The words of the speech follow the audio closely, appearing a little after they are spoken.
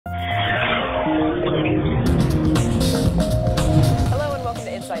Hello and welcome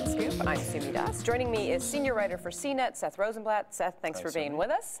to Inside Scoop. I'm Sumi Das. Joining me is senior writer for CNET, Seth Rosenblatt. Seth, thanks for being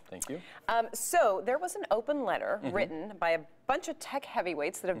with us. Thank you. So there was an open letter written by a bunch of tech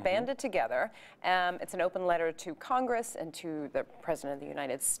heavyweights that have banded together. It's an open letter to Congress and to the President of the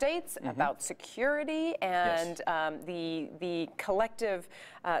United States about security, and the collective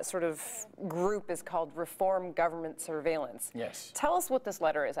sort of group is called Reform Government Surveillance. Yes. Tell us what this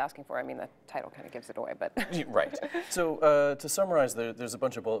letter is asking for. I mean, the title kind of gives it away, but Right. So to summarize, there's a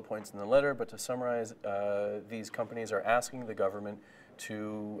bunch of bullet points in the letter, but to summarize, these companies are asking the government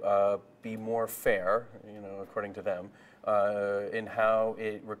to be more fair, according to them, in how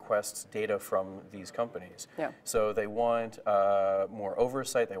it requests data from these companies. Yeah. So they want more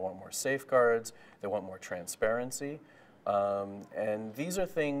oversight, they want more safeguards, they want more transparency. And these are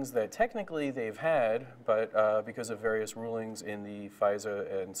things that technically they've had, but because of various rulings in the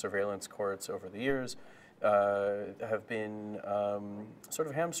FISA and surveillance courts over the years, have been sort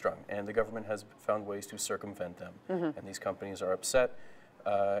of hamstrung, and the government has found ways to circumvent them. And these companies are upset,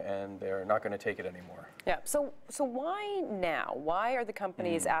 and they're not going to take it anymore. yeah. So why now? Why are the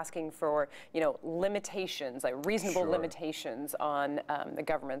companies asking for limitations, like reasonable limitations on the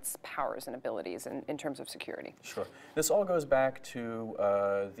government's powers and abilities in terms of security? Sure. This all goes back to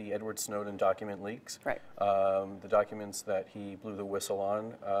the Edward Snowden document leaks. Right. The documents that he blew the whistle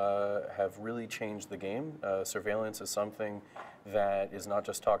on have really changed the game. Surveillance is something that is not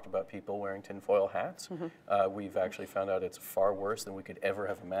just talked about people wearing tinfoil hats. We've actually found out it's far worse than we could ever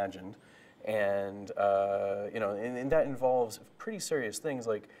have imagined. And, and that involves pretty serious things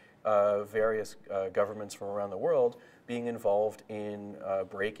like various governments from around the world being involved in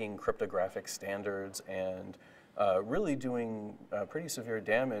breaking cryptographic standards and really doing pretty severe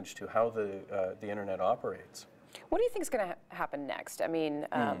damage to how the internet operates. What do you think is going to happen next? I mean,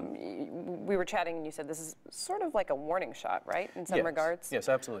 we were chatting and you said this is sort of like a warning shot, right, in some regards? Yes,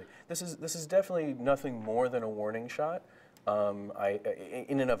 absolutely. This is definitely nothing more than a warning shot.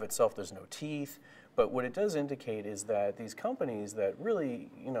 In and of itself, there's no teeth, but what it does indicate is that these companies that really,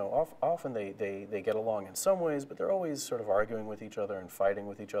 often they get along in some ways, but they're always sort of arguing with each other and fighting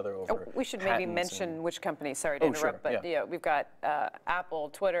with each other over we should maybe mention which companies, sorry to interrupt, sure, but we've got Apple,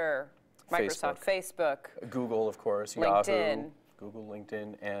 Twitter, Microsoft, Facebook, Google, of course, LinkedIn. Yahoo, Google,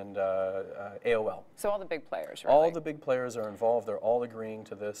 LinkedIn, and AOL. So all the big players, really. All the big players are involved. They're all agreeing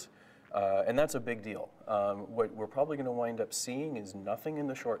to this, and that's a big deal. What we're probably going to wind up seeing is nothing in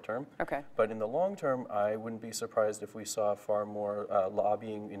the short term. Okay. But in the long term, I wouldn't be surprised if we saw far more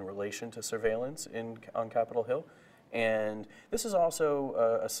lobbying in relation to surveillance on Capitol Hill. And this is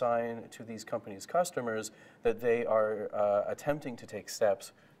also a sign to these companies' customers that they are attempting to take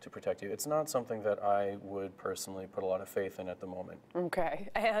steps to protect you. It's not something that I would personally put a lot of faith in at the moment. Okay,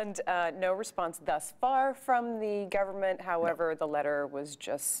 and no response thus far from the government. However, the letter was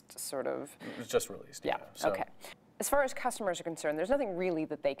just sort of... It was just released, yeah. So. Okay. As far as customers are concerned, there's nothing really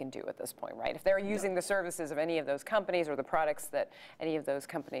that they can do at this point, right? If they're using the services of any of those companies or the products that any of those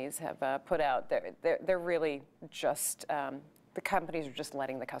companies have put out, they're really just... the companies are just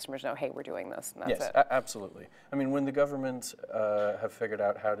letting the customers know, hey, we're doing this, and that's it. Yes, absolutely. I mean, when the governments have figured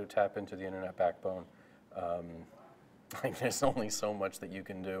out how to tap into the internet backbone, there's only so much that you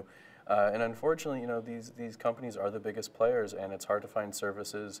can do. And unfortunately, these companies are the biggest players, and it's hard to find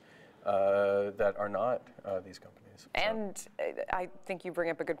services that are not these companies. And I think you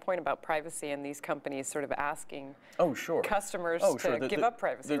bring up a good point about privacy and these companies sort of asking customers to give up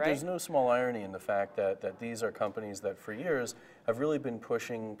privacy, right? There's no small irony in the fact that these are companies that for years have really been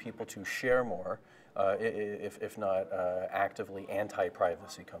pushing people to share more, if not actively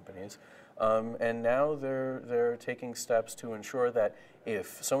anti-privacy companies. And now they're taking steps to ensure that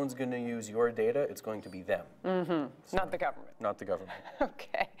if someone's going to use your data, it's going to be them. So, not the government. Not the government.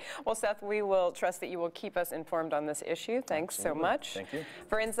 Okay. Well, Seth, we will trust that you will keep us informed on this issue. Thanks so much. Thank you.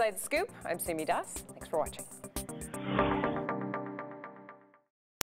 For Inside Scoop, I'm Sumi Das. Thanks for watching.